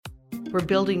We're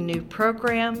building new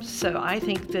programs, so I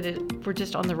think that we're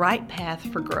just on the right path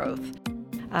for growth.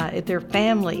 They're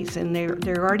families, and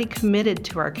they're already committed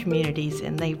to our communities,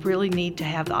 and they really need to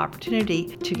have the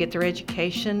opportunity to get their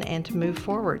education and to move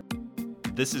forward.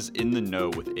 This is In the Know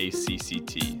with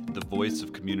ACCT, the voice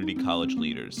of community college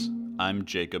leaders. I'm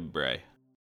Jacob Bray.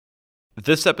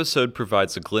 This episode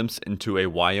provides a glimpse into a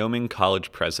Wyoming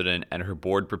college president and her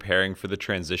board preparing for the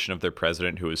transition of their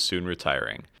president who is soon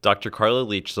retiring. Dr. Carla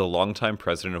Leach is a longtime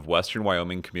president of Western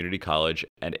Wyoming Community College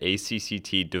and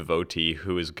ACCT devotee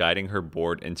who is guiding her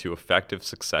board into effective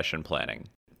succession planning.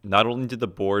 Not only did the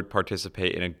board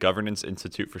participate in a Governance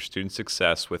Institute for Student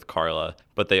Success with Carla,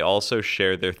 but they also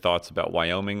shared their thoughts about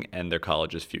Wyoming and their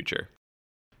college's future.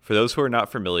 For those who are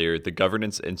not familiar, the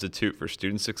Governance Institute for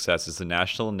Student Success is a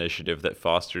national initiative that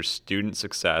fosters student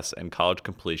success and college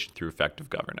completion through effective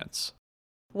governance.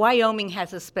 Wyoming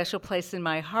has a special place in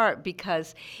my heart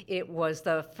because it was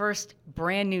the first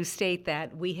brand new state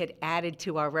that we had added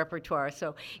to our repertoire,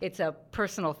 so it's a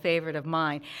personal favorite of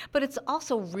mine. But it's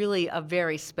also really a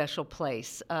very special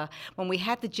place. When we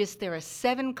had the gist, there are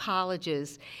 7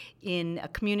 colleges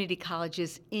community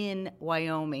colleges in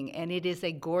Wyoming, and it is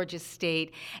a gorgeous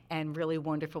state and really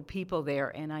wonderful people there,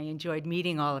 and I enjoyed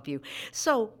meeting all of you.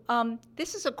 So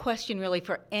this is a question really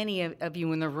for any of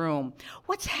you in the room.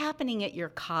 What's happening at your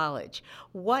college?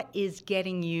 What is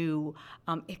getting you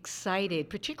excited,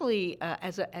 particularly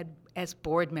as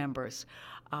board members?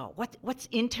 What's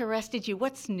interested you?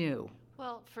 What's new?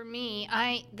 Well, for me,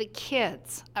 the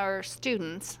kids, our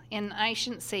students, and I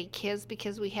shouldn't say kids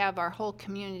because we have our whole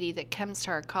community that comes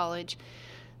to our college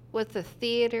with the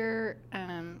theater,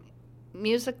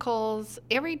 musicals,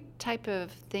 every type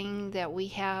of thing that we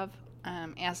have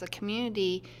as a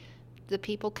community. The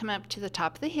people come up to the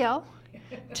top of the hill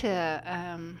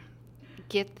to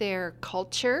get their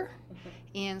culture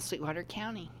in Sweetwater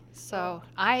County. So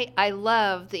I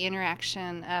love the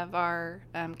interaction of our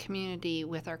community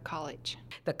with our college.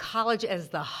 The college as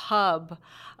the hub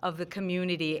of the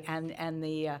community and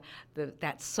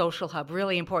that social hub,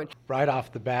 really important. Right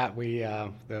off the bat,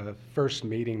 the first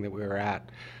meeting that we were at,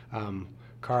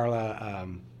 Carla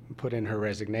put in her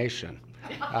resignation.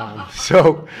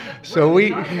 So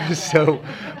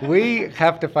we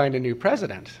have to find a new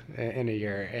president in a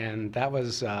year, and that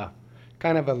was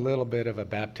kind of a little bit of a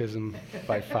baptism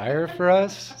by fire for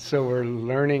us. So we're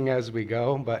learning as we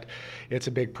go, but it's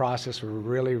a big process. We're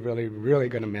really, really, really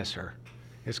going to miss her.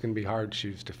 It's going to be hard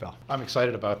shoes to fill. I'm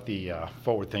excited about the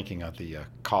forward thinking of the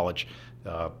college.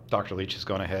 Dr. Leach has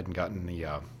gone ahead and gotten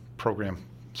the program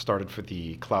started for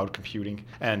the cloud computing,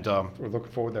 and we're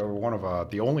looking forward that we're one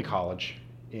of the only college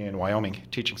in Wyoming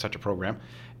teaching such a program,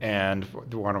 and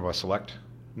one of a select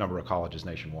number of colleges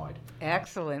nationwide.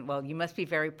 Excellent. Well, you must be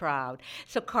very proud.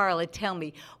 So, Carla, tell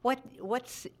me,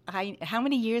 how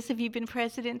many years have you been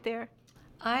president there?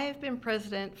 I've been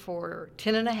president for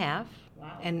 10 and a half,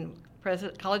 wow. And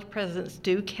college presidents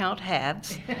do count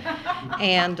halves.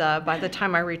 And by the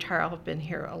time I retire, I'll have been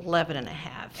here 11 and a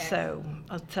half.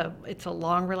 Excellent. So it's a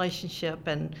long relationship,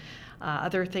 and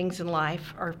other things in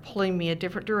life are pulling me a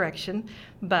different direction.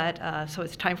 But so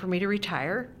it's time for me to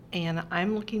retire, and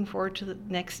I'm looking forward to the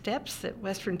next steps that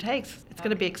Western takes. It's going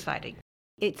to be exciting.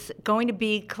 It's going to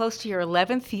be close to your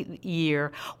 11th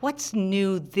year. What's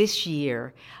new this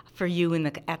year for you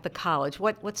at the college?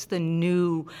 What's the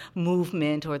new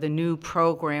movement or the new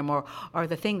program or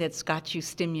the thing that's got you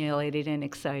stimulated and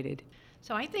excited?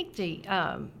 So I think the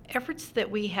efforts that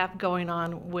we have going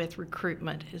on with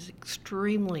recruitment is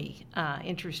extremely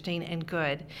interesting and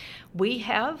good. We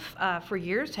have, for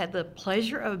years, had the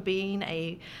pleasure of being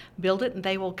a build it and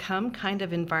they will come kind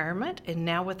of environment, and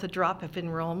now with the drop of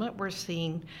enrollment, we're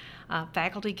seeing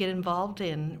faculty get involved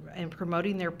in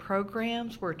promoting their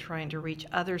programs. We're trying to reach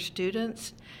other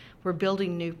students. We're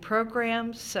building new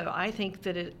programs, so I think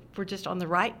that we're just on the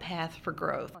right path for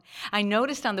growth. I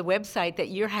noticed on the website that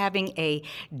you're having a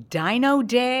Dino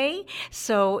Day.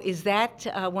 So is that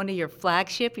one of your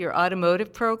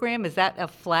automotive program? Is that a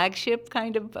flagship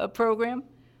kind of program?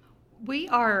 We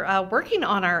are working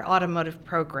on our automotive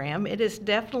program. It is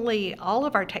definitely all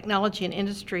of our technology and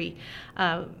industry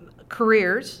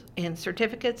careers and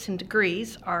certificates and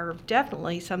degrees are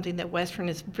definitely something that Western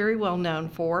is very well known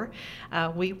for.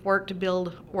 We work to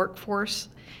build workforce,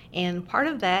 and part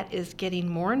of that is getting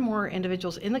more and more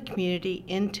individuals in the community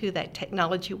into that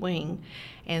technology wing.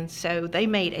 And so they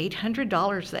made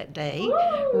 $800 that day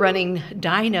running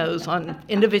dynos on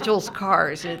individuals'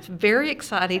 cars. It's very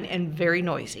exciting and very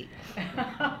noisy.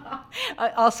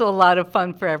 Also a lot of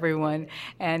fun for everyone,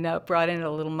 and brought in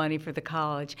a little money for the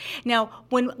college. Now,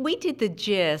 when we did the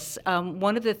GIS,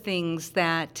 one of the things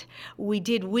that we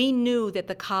did, we knew that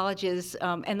the colleges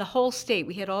and the whole state,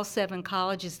 we had all 7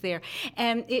 colleges there,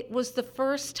 and it was the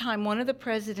first time one of the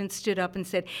presidents stood up and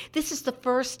said, this is the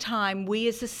first time we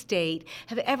as a state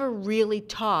have ever really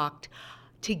talked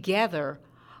together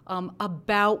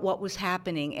about what was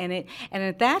happening. And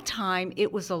at that time,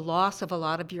 it was a loss of a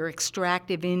lot of your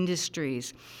extractive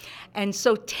industries. And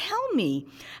so tell me,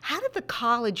 how did the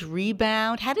college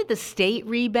rebound? How did the state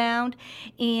rebound?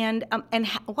 And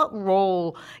what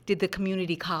role did the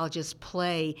community colleges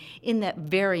play in that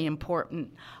very important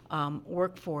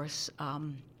workforce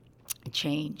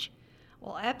change?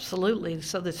 Well, absolutely.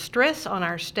 So the stress on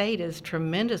our state is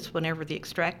tremendous whenever the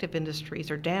extractive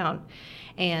industries are down,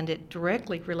 and it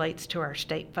directly relates to our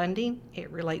state funding,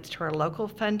 it relates to our local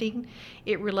funding,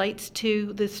 it relates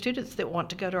to the students that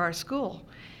want to go to our school.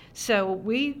 So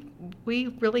we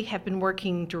really have been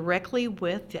working directly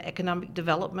with the economic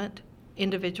development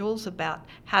individuals about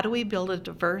how do we build a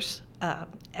diverse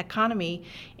economy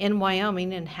in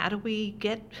Wyoming, and how do we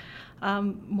get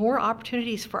more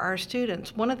opportunities for our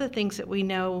students. One of the things that we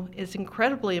know is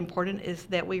incredibly important is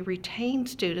that we retain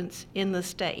students in the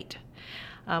state.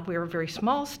 We're a very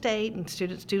small state, and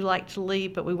students do like to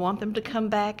leave, but we want them to come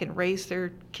back and raise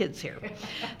their kids here.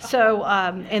 So,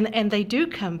 and they do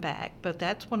come back, but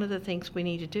that's one of the things we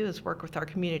need to do is work with our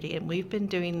community, and we've been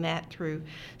doing that through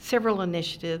several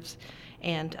initiatives,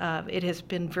 and it has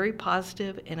been very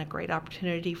positive and a great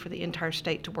opportunity for the entire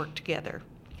state to work together.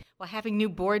 Well, having new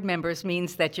board members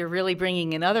means that you're really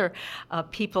bringing in other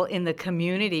people in the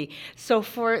community. So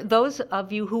for those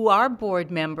of you who are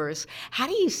board members, how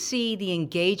do you see the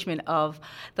engagement of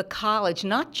the college,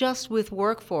 not just with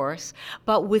workforce,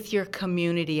 but with your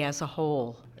community as a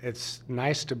whole? It's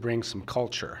nice to bring some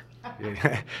culture.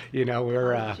 You know,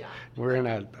 we're in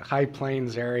a high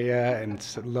plains area and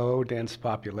it's a low dense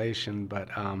population, but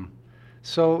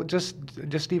so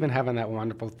just even having that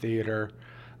wonderful theater.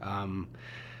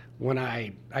 When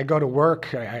I go to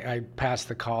work, I pass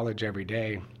the college every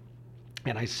day,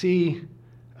 and I see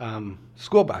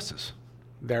school buses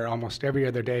there almost every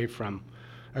other day from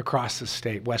across the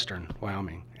state, western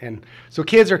Wyoming. And so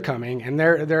kids are coming, and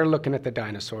they're looking at the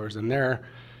dinosaurs, and they're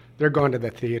going to the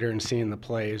theater and seeing the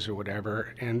plays or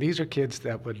whatever. And these are kids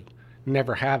that would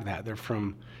never have that. They're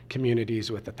from communities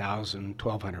with 1,000,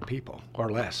 1,200 people or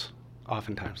less,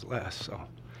 oftentimes less.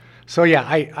 So yeah,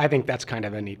 I think that's kind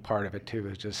of a neat part of it too,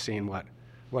 is just seeing what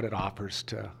it offers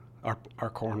to our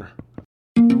corner.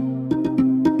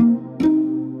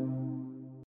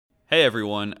 Hey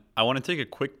everyone, I want to take a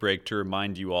quick break to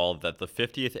remind you all that the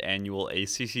 50th annual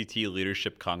ACCT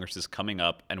Leadership Congress is coming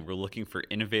up, and we're looking for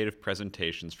innovative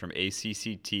presentations from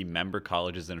ACCT member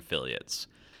colleges and affiliates.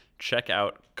 Check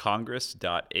out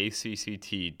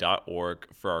congress.acct.org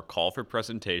for our call for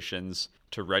presentations,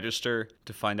 to register,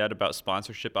 to find out about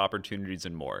sponsorship opportunities,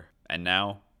 and more. And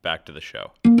now, back to the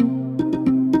show.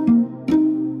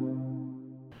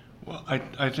 Well,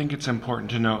 I think it's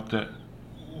important to note that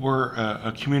we're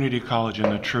a community college in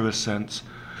the truest sense,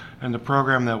 and the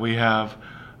program that we have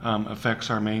affects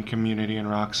our main community in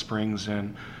Rock Springs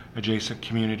and adjacent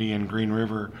community in Green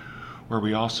River, where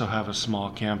we also have a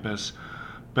small campus.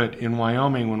 But in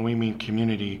Wyoming, when we mean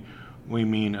community, we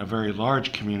mean a very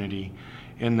large community,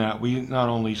 in that we not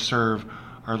only serve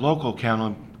our local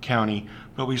county,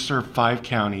 but we serve 5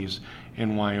 counties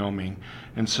in Wyoming.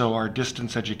 And so our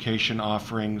distance education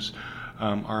offerings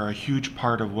are a huge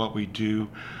part of what we do.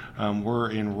 We're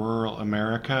in rural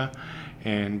America,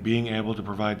 and being able to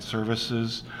provide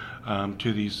services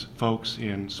to these folks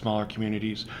in smaller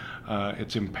communities,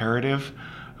 it's imperative,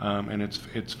 and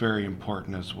it's very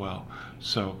important as well.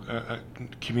 So a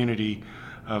community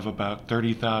of about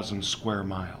 30,000 square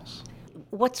miles.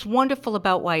 What's wonderful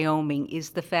about Wyoming is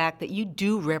the fact that you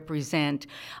do represent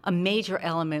a major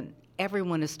element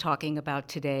everyone is talking about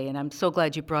today, and I'm so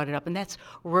glad you brought it up, and that's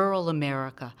rural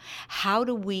America. How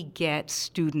do we get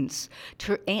students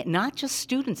to, not just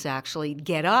students actually,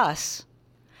 get us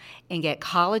and get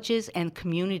colleges and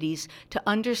communities to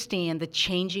understand the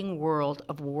changing world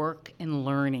of work and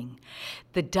learning?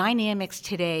 The dynamics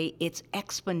today, it's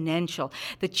exponential.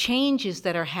 The changes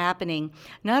that are happening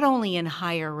not only in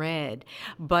higher ed,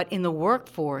 but in the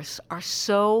workforce are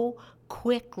so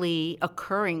quickly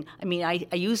occurring. I mean,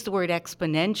 I use the word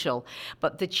exponential,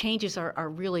 but the changes are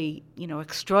really,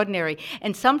 extraordinary,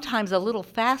 and sometimes a little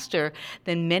faster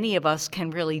than many of us can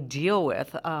really deal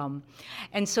with.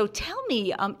 And so tell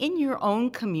me, in your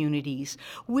own communities,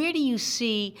 where do you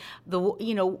see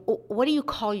what do you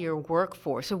call your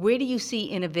workforce, or where do you see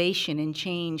innovation and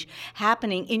change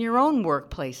happening in your own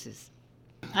workplaces?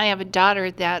 I have a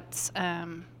daughter that's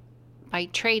by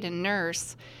trade a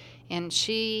nurse, and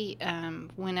she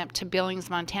went up to Billings,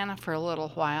 Montana for a little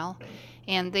while,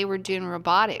 and they were doing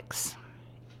robotics.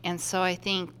 And so I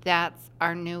think that's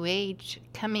our new age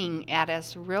coming at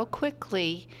us real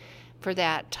quickly for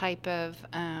that type of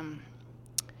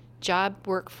job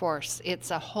workforce.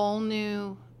 It's a whole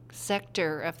new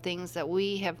sector of things that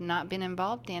we have not been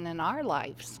involved in our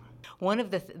lives. One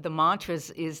of the mantras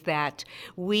is that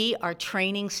we are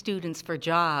training students for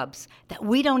jobs that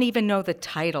we don't even know the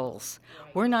titles.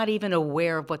 We're not even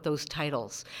aware of what those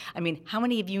titles. I mean, how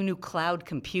many of you knew cloud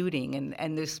computing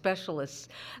and there's specialists,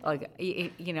 like,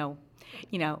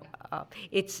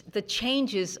 it's the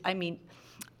changes. I mean,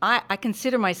 I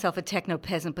consider myself a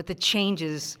techno-peasant, but the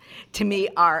changes to me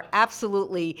are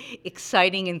absolutely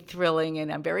exciting and thrilling,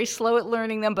 and I'm very slow at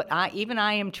learning them, but I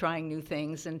am trying new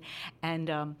things.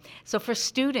 And so for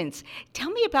students,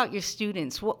 tell me about your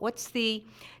students. What's the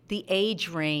age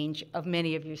range of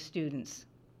many of your students?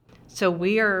 So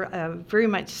we are very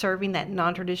much serving that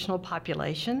non-traditional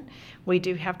population. We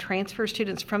do have transfer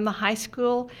students from the high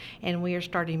school, and we are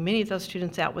starting many of those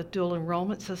students out with dual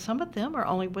enrollment. So some of them are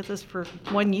only with us for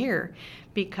 1 year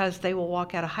because they will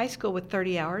walk out of high school with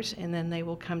 30 hours and then they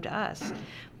will come to us.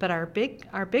 But our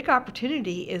big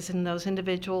opportunity is in those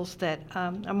individuals that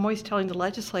I'm always telling the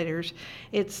legislators,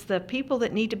 it's the people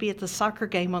that need to be at the soccer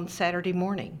game on Saturday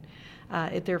morning.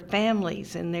 Their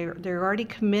families, and they're already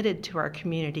committed to our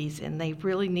communities, and they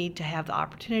really need to have the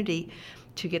opportunity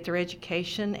to get their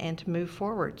education and to move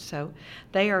forward. So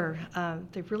they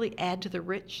really add to the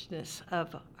richness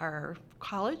of our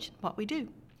college, what we do.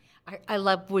 I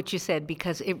love what you said,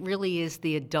 because it really is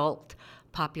the adult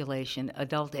population.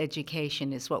 Adult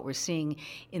education is what we're seeing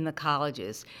in the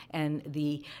colleges, and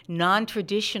the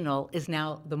non-traditional is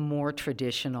now the more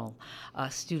traditional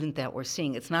student that we're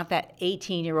seeing. It's not that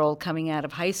 18-year-old coming out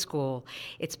of high school.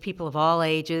 It's people of all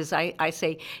ages. I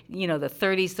say, the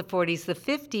 30s, the 40s, the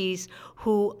 50s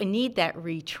who need that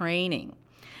retraining.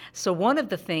 So one of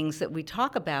the things that we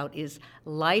talk about is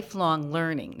lifelong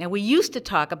learning. Now, we used to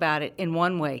talk about it in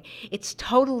one way. It's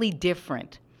totally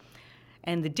different.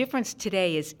 And the difference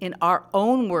today is in our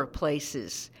own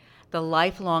workplaces, the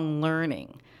lifelong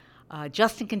learning.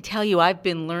 Justin can tell you I've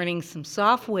been learning some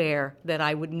software that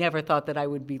I would never thought that I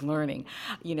would be learning,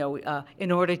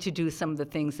 in order to do some of the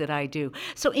things that I do.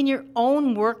 So in your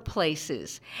own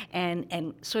workplaces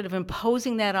and sort of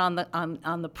imposing that on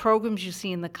the programs you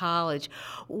see in the college,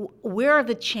 where are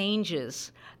the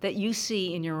changes that you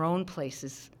see in your own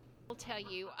places? I'll tell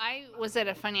you, I was at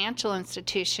a financial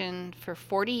institution for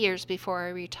 40 years before I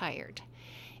retired.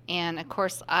 And of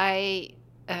course, I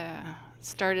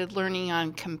started learning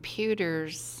on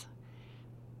computers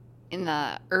in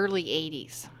the early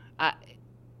 80s.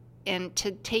 And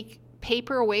to take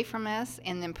paper away from us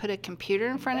and then put a computer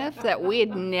in front of that we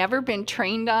had never been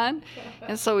trained on.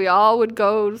 And so we all would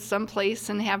go someplace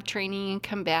and have training and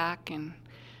come back. And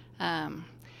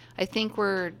I think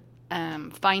we're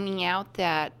finding out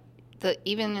that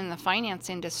even in the finance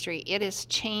industry, it is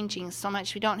changing so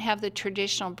much. We don't have the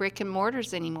traditional brick and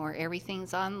mortars anymore.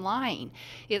 Everything's online.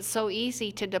 It's so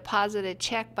easy to deposit a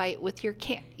check with your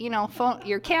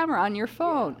your camera on your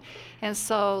phone. And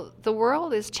so the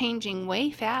world is changing way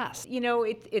fast.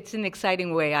 It's an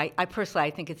exciting way. I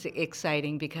personally think it's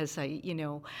exciting because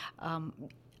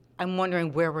I'm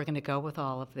wondering where we're going to go with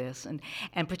all of this,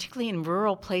 and particularly in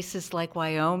rural places like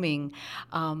Wyoming,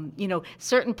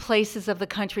 certain places of the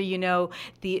country,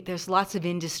 there's lots of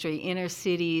industry, inner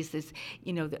cities, there's,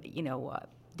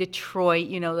 Detroit,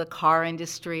 the car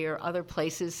industry, or other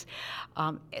places,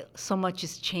 so much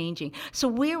is changing. So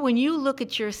when you look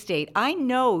at your state, I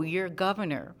know your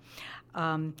governor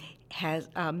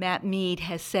Matt Mead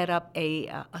has set up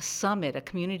a summit, a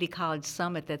community college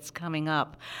summit that's coming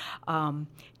up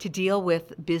to deal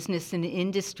with business and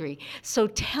industry. So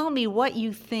tell me what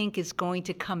you think is going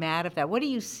to come out of that. What do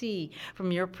you see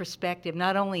from your perspective,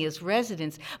 not only as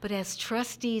residents, but as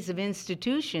trustees of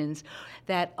institutions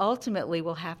that ultimately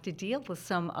will have to deal with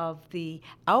some of the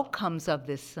outcomes of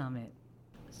this summit?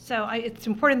 So it's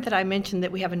important that I mention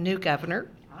that we have a new governor.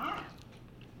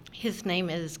 His name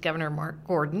is Governor Mark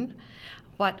Gordon.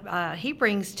 What he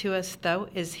brings to us, though,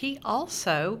 is he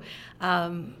also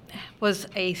was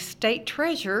a state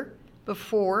treasurer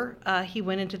before he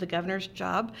went into the governor's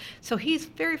job. So he's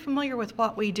very familiar with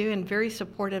what we do and very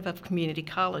supportive of community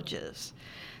colleges.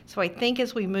 So I think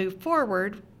as we move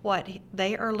forward, what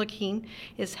they are looking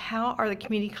is how are the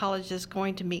community colleges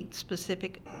going to meet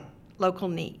specific local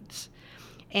needs.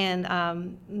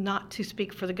 And not to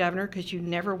speak for the governor, because you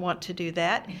never want to do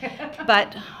that,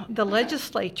 but the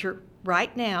legislature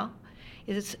right now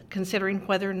is considering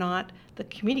whether or not the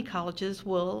community colleges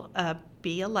will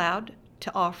be allowed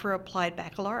to offer applied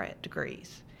baccalaureate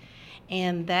degrees.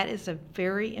 And that is a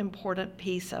very important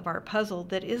piece of our puzzle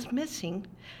that is missing.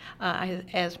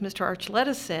 As Mr.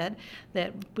 Archuleta said,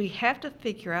 that we have to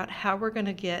figure out how we're going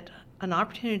to get an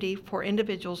opportunity for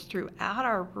individuals throughout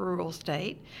our rural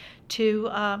state to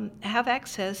have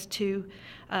access to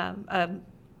a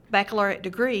baccalaureate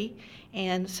degree,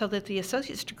 and so that the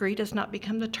associate's degree does not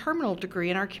become the terminal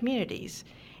degree in our communities.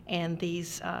 And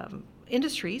these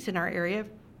industries in our area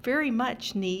very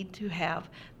much need to have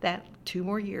that 2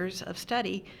 more years of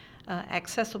study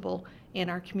accessible in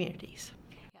our communities.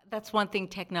 That's one thing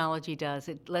technology does.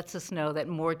 It lets us know that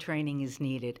more training is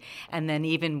needed. And then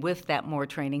even with that more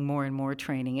training, more and more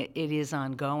training, it is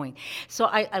ongoing. So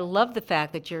I love the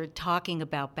fact that you're talking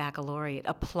about baccalaureate,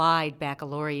 applied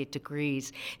baccalaureate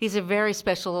degrees. These are very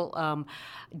special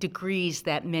degrees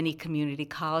that many community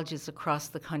colleges across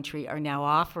the country are now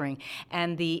offering.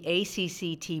 And the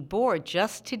ACCT board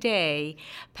just today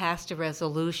passed a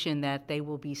resolution that they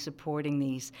will be supporting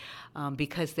these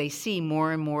because they see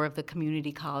more and more of the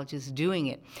community colleges doing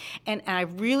it. And I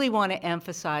really want to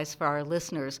emphasize for our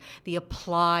listeners the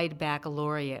applied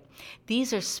baccalaureate.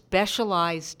 These are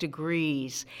specialized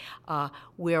degrees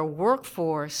where they're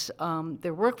workforce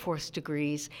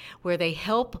degrees where they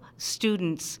help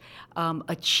students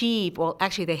achieve, well,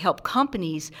 actually they help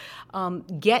companies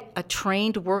get a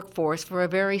trained workforce for a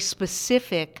very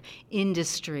specific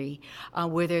industry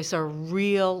where there's a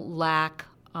real lack,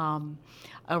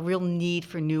 a real need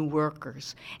for new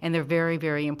workers, and they're very,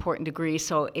 very important degrees.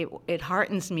 So it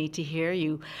heartens me to hear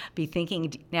you be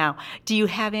thinking. Now, do you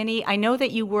have any, I know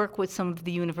that you work with some of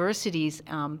the universities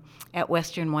at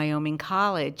Western Wyoming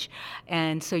College,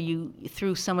 and so you,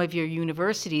 through some of your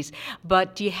universities,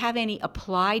 but do you have any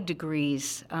applied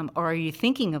degrees, or are you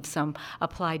thinking of some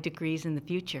applied degrees in the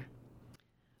future?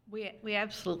 We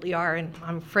absolutely are, and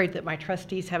I'm afraid that my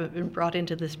trustees haven't been brought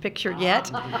into this picture yet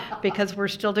because we're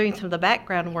still doing some of the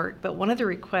background work. But one of the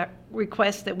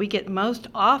requests that we get most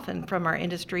often from our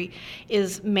industry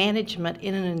is management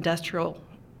in an industrial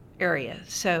area.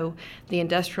 So the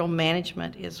industrial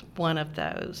management is one of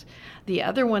those. The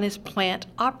other one is plant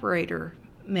operator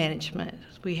management.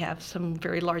 We have some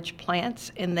very large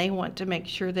plants, and they want to make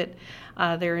sure that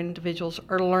their individuals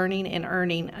are learning and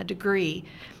earning a degree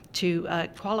to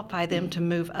qualify them to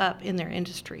move up in their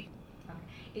industry.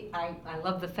 I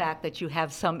love the fact that you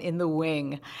have some in the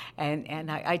wing,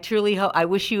 and I truly hope, I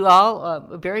wish you all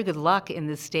very good luck in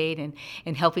the state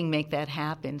and helping make that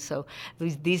happen. So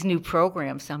these new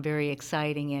programs sound very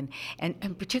exciting,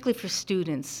 and particularly for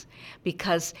students,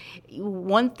 because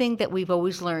one thing that we've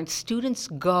always learned, students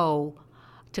go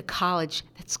to college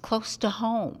that's close to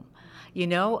home. You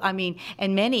know, I mean,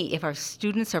 and many, if our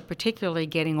students are particularly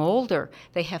getting older,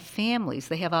 they have families,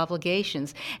 they have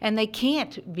obligations, and they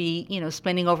can't be, you know,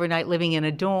 spending overnight living in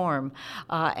a dorm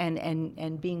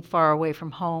and being far away from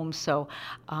home. So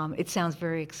it sounds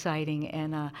very exciting,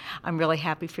 and I'm really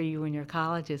happy for you and your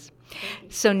colleges.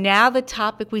 So now the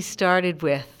topic we started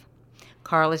with,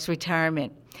 Carla's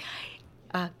retirement.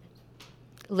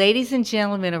 Ladies and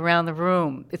gentlemen around the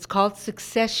room, it's called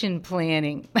succession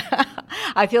planning.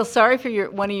 I feel sorry for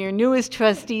one of your newest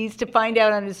trustees to find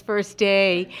out on his first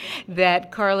day that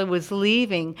Carla was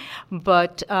leaving,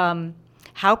 but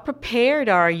how prepared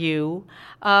are you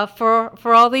for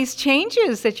all these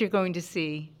changes that you're going to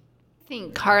see? I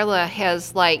think Carla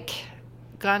has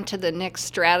gone to the next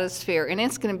stratosphere, and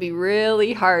it's going to be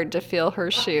really hard to fill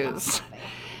her shoes.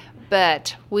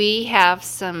 But we have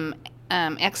some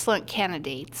excellent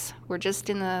candidates. We're just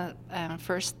in the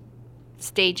first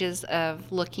stages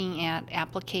of looking at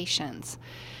applications.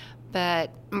 But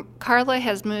Carla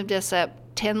has moved us up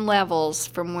 10 levels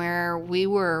from where we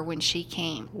were when she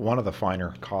came. One of the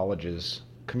finer colleges,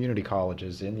 community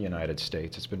colleges in the United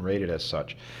States. It's been rated as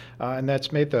such. And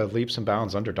that's made the leaps and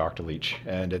bounds under Dr. Leach.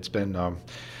 And it's been,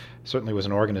 certainly was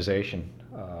an organization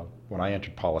when I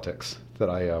entered politics that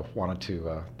I wanted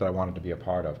to be a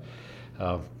part of.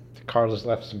 Carla's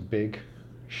left some big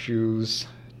shoes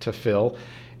to fill,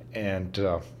 and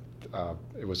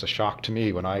it was a shock to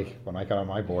me when I got on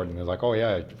my board, and they're like, "Oh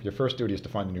yeah, your first duty is to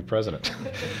find a new president."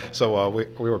 So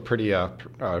we were pretty,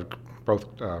 both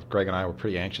Greg and I were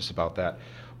pretty anxious about that.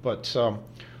 But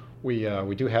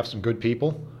We do have some good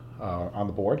people on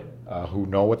the board who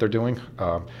know what they're doing,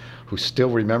 who still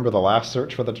remember the last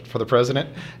search for the president,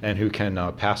 and who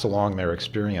can pass along their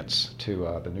experience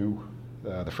to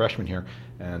the freshmen here.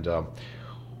 And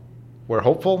we're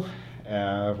hopeful.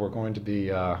 We're going to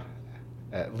be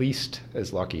at least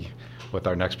as lucky with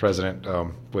our next president,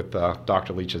 with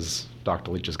Dr. Leach's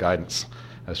guidance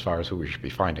as far as who we should be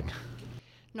finding.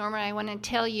 Norman, I want to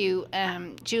tell you,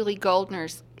 Julie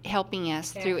Goldner's helping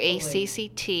us through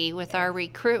ACCT with our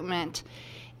recruitment.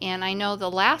 And I know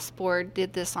the last board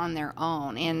did this on their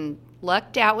own and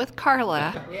lucked out with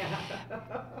Carla.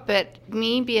 But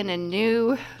me being a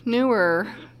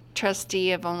newer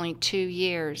trustee of only 2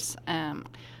 years,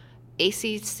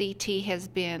 ACCT has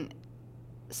been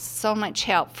so much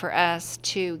help for us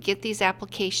to get these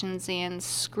applications in,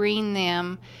 screen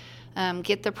them,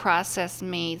 get the process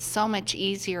made so much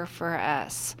easier for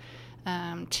us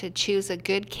to choose a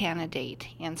good candidate.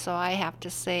 And so I have to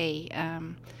say,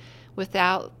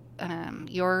 without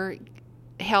your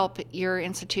help, your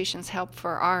institution's help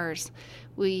for ours,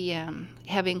 we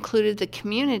have included the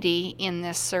community in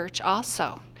this search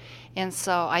also. And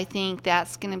so I think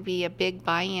that's going to be a big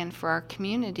buy-in for our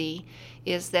community,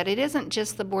 is that it isn't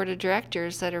just the board of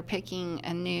directors that are picking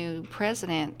a new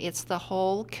president. It's the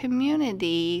whole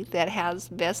community that has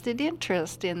vested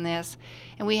interest in this.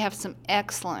 And we have some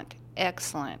excellent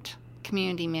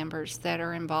community members that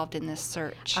are involved in this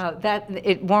search.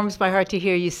 It warms my heart to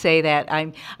hear you say that.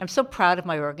 I'm so proud of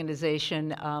my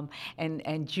organization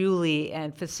and Julie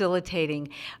and facilitating.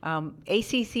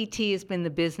 ACCT has been the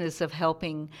business of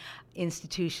helping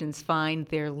institutions find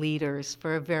their leaders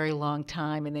for a very long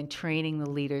time, and then training the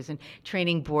leaders and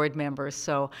training board members.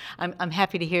 So I'm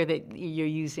happy to hear that you're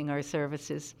using our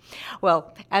services.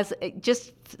 Well, as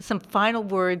just some final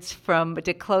words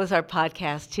to close our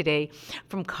podcast today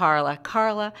from Carla.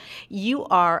 Carla, you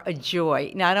are a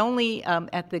joy. Not only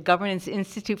at the Governance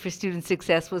Institute for Student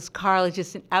Success was Carla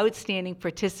just an outstanding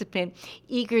participant,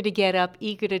 eager to get up,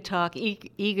 eager to talk,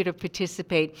 eager to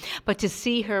participate, but to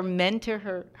see her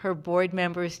mentor her board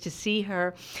members, to see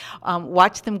her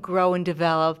watch them grow and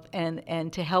develop,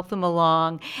 and to help them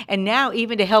along, and now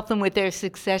even to help them with their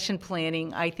succession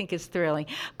planning, I think is thrilling.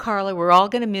 Carla, we're all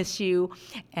going to miss you,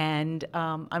 and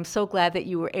I'm so glad that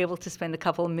you were able to spend a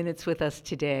couple of minutes with us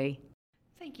today.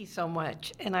 Thank you so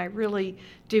much. And I really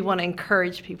do want to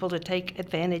encourage people to take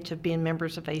advantage of being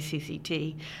members of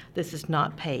ACCT. This is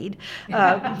not paid.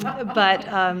 But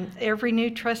every new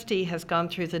trustee has gone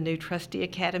through the New Trustee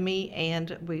Academy,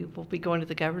 and we will be going to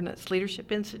the Governance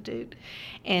Leadership Institute.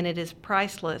 And it is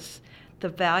priceless, the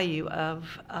value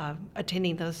of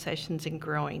attending those sessions and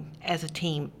growing as a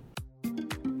team.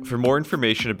 For more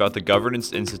information about the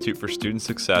Governance Institute for Student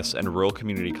Success and rural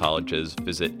community colleges,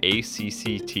 visit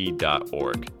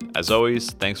acct.org. As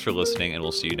always, thanks for listening, and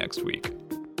we'll see you next week.